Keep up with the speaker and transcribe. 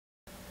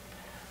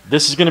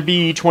This is going to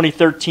be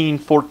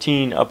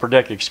 2013-14 Upper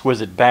Deck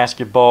Exquisite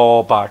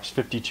Basketball, box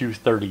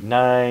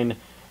 5239.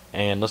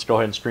 And let's go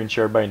ahead and screen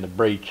share everybody in the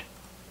break.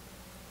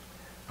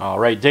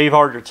 Alright, Dave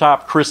Hart at the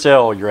top, Chris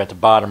L, you're at the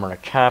bottom. Earn a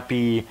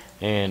copy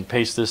and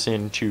paste this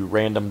into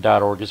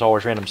random.org. As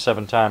always, random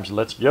 7 times.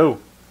 Let's go.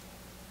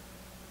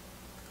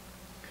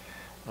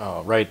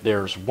 Alright,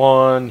 there's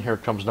 1. Here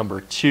comes number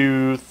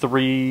 2,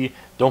 3.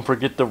 Don't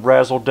forget the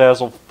Razzle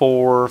Dazzle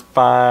 4,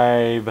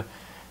 5,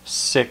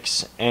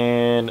 6,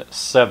 and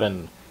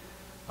 7.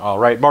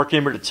 Alright, Mark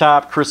M at the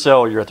top, Chris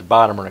L, you're at the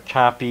bottom. Earn a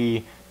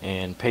copy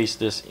and paste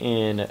this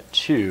in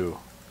to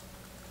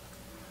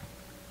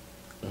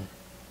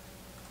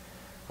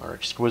our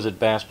Exquisite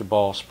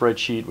Basketball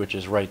spreadsheet, which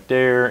is right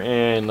there.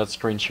 And let's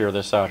screen share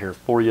this out here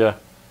for you.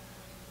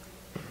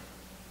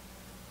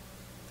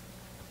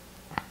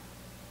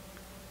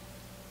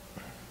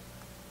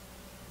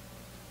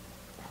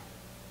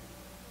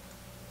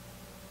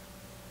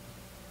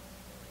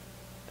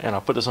 And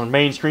I'll put this on the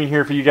main screen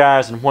here for you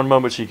guys in one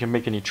moment so you can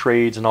make any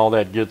trades and all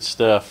that good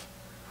stuff.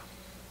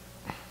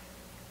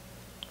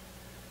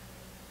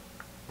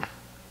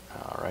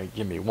 Alright,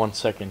 give me 1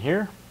 second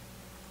here.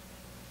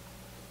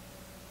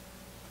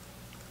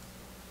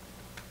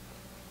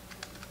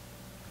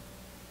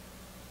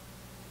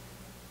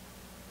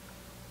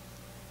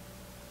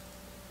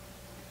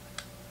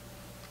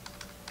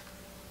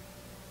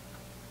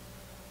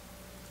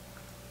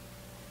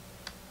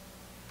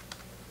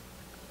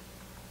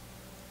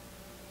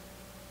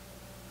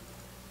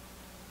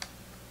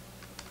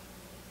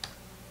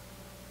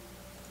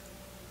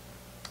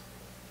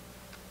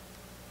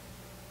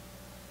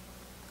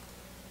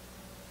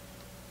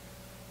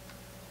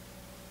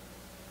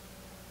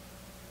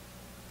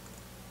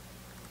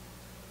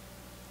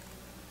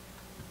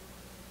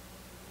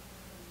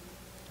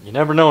 You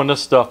never know in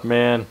this stuff,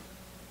 man.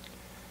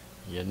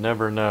 You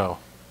never know.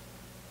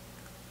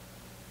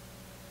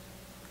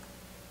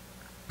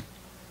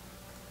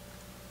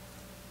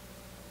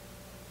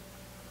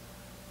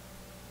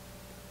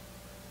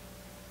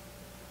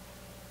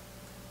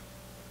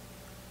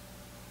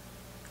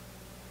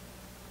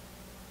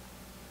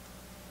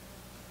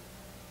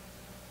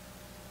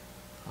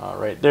 All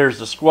right, there's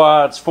the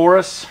squads for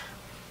us.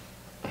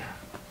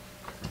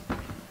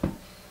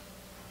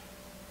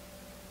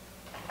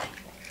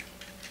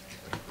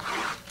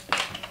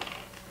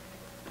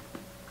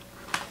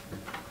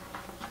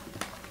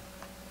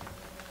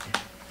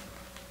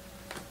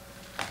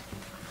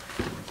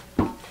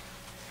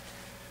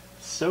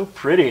 So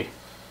pretty.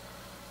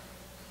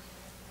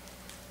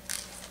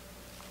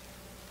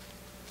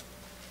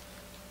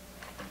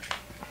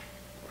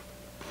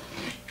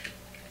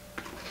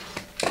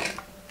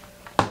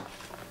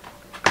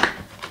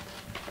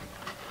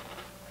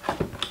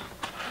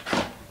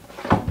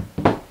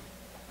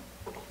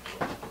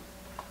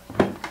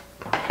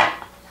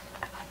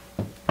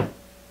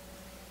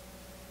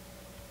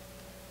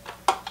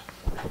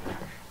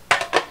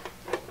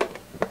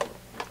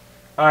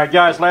 All right,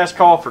 guys, last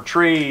call for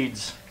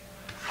trades.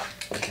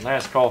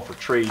 Last call for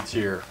trades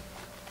here.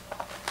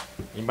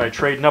 Anybody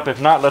trading up? If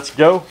not, let's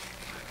go.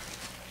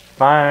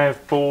 5,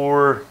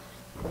 4,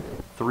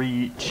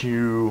 3,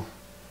 2,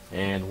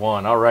 and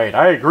 1. All right,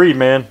 I agree,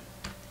 man.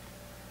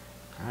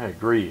 I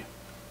agree.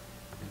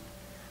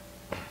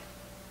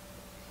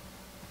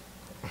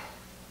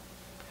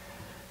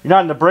 You're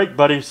not in the break,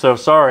 buddy, so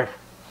sorry.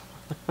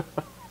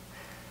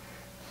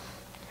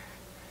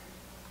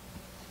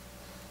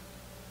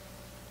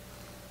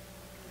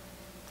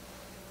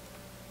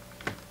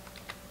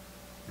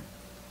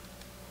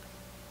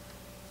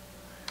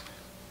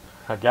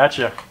 I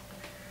gotcha.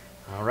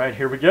 All right,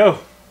 here we go.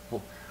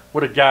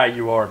 What a guy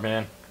you are,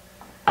 man.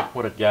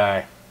 What a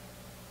guy.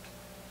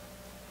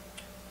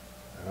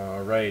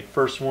 All right,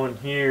 first one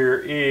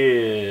here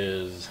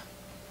is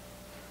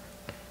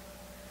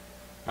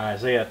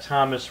Isaiah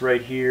Thomas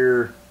right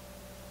here.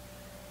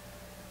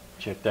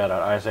 Check that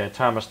out. Isaiah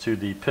Thomas to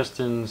the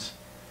Pistons.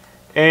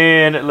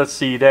 And let's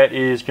see, that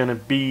is going to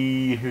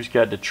be, who's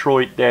got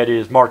Detroit? That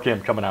is Mark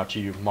M coming out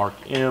to you. Mark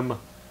M.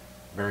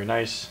 Very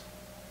nice.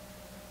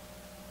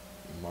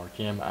 Mark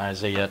M,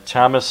 Isaiah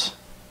Thomas.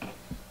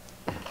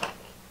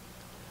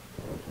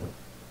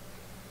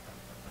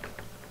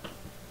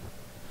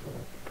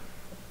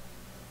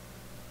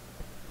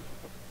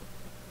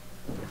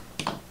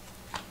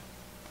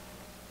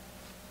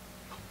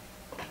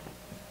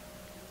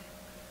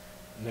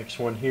 Next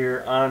one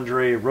here,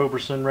 Andre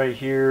Roberson right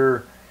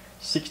here.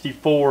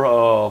 64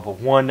 of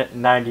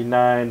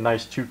 199.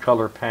 Nice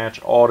 2-color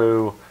patch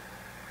auto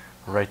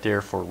right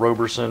there for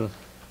Roberson.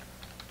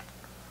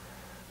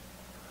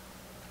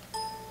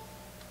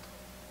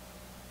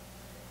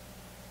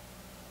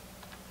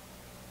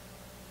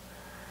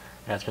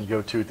 That's going to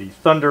go to the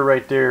Thunder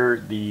right there.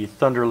 The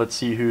Thunder, let's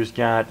see who's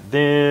got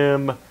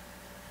them.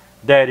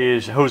 That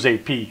is Jose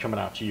P. coming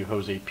out to you,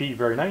 Jose P.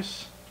 Very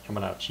nice.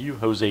 Coming out to you,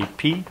 Jose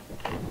P.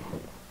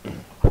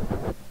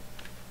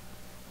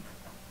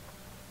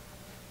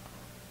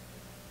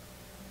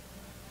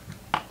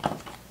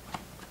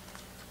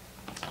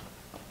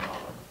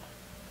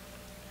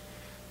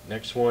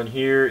 Next one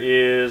here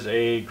is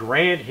a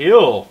Grant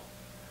Hill.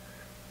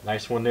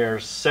 Nice one there.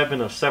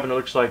 7 of 7. It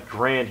looks like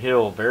Grant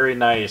Hill. Very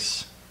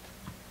nice.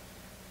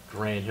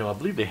 Grant Hill. I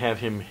believe they have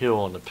him Hill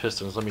on the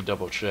Pistons. Let me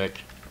double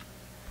check.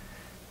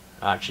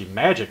 Actually,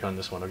 Magic on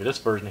this one. Okay, this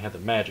version they have the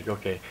Magic.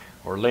 Okay,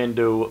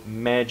 Orlando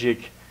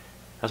Magic.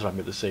 That's what I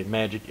meant to say,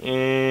 Magic.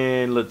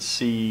 And let's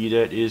see,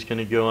 that is going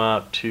to go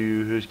out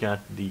to, who's got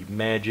the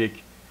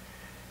Magic?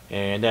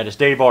 And that is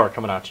Dave R.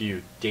 coming out to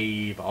you.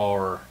 Dave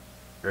R.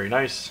 Very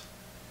nice.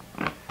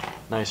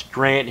 Nice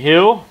Grant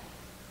Hill.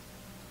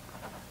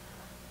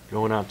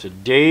 Going out to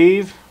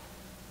Dave.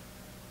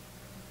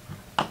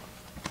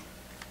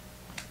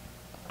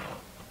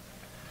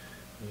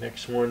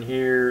 Next one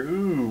here.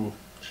 Ooh,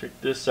 check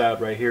this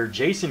out right here.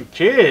 Jason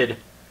Kidd.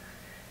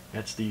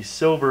 That's the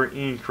silver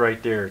ink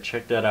right there.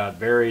 Check that out.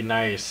 Very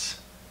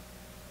nice.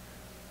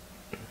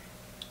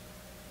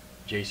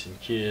 Jason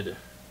Kidd.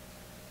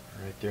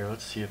 Right there.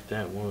 Let's see if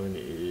that one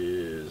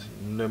is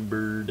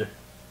numbered.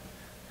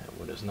 That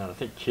one is not. I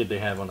think Kidd they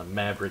have on the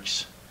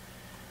Mavericks,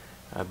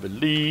 I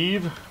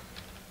believe.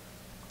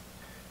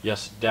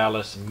 Yes,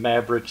 Dallas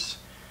Mavericks.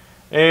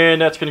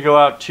 And that's going to go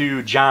out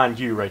to John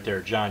Yu right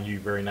there. John Yu.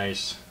 Very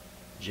nice.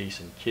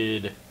 Jason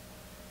Kidd.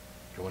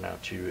 Going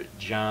out to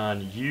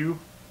John Yu.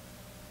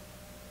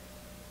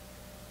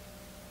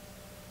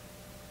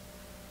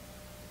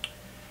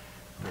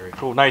 Very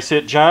cool. Nice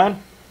hit,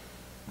 John.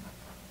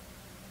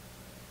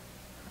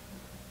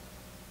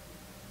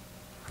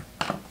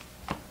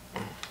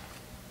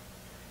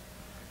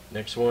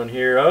 Next one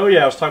here. Oh,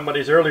 yeah, I was talking about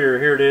these earlier.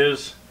 Here it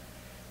is.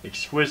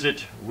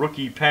 Exquisite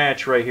rookie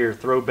patch right here.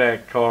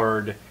 Throwback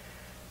card.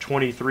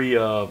 23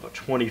 of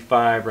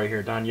 25 right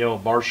here. Danielle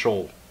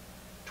Marshall.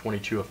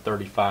 22 of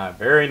 35.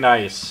 Very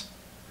nice.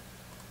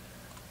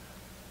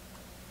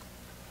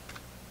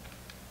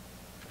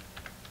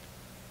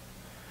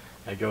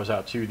 That goes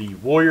out to the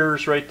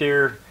Warriors right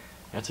there.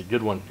 That's a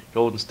good one.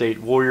 Golden State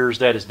Warriors.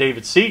 That is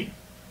David C.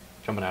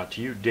 Coming out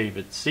to you,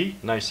 David C.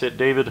 Nice hit,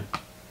 David.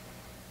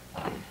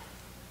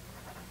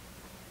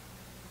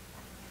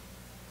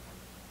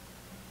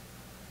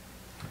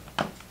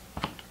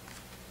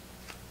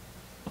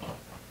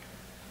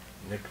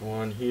 Next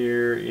one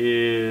here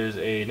is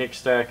a Nick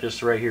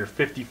Stackis right here.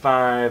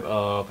 55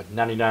 of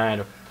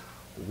 99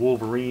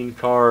 Wolverine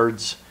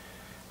cards.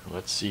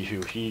 Let's see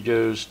who he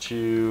goes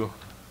to.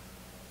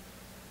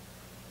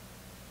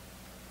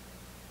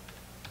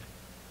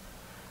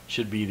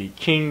 Should be the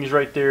Kings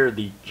right there,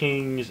 the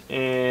Kings,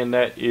 and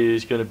that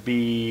is going to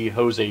be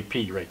Jose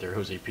P right there.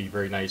 Jose P,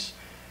 very nice.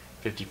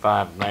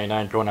 55 of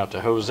 99 going out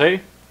to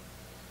Jose.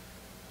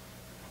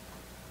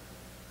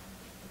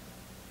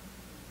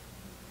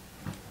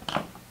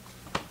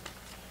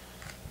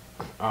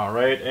 All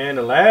right, and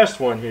the last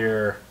one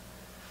here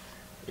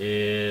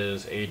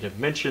is a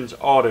Dimensions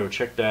Auto.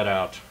 Check that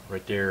out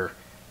right there.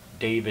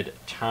 David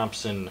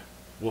Thompson,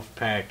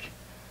 Wolfpack.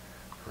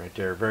 Right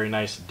there, very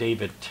nice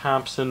David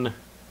Thompson.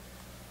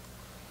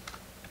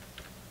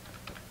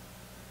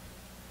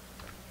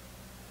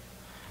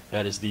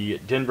 That is the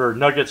Denver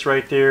Nuggets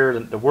right there.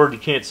 The word you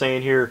can't say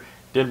in here,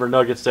 Denver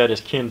Nuggets, that is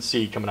Ken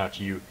C coming out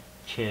to you.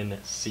 Ken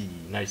C.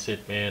 Nice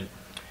hit, man.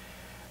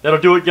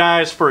 That'll do it,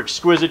 guys, for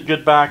Exquisite.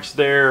 Good box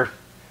there.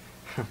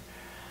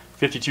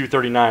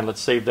 52.39. Let's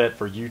save that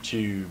for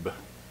YouTube.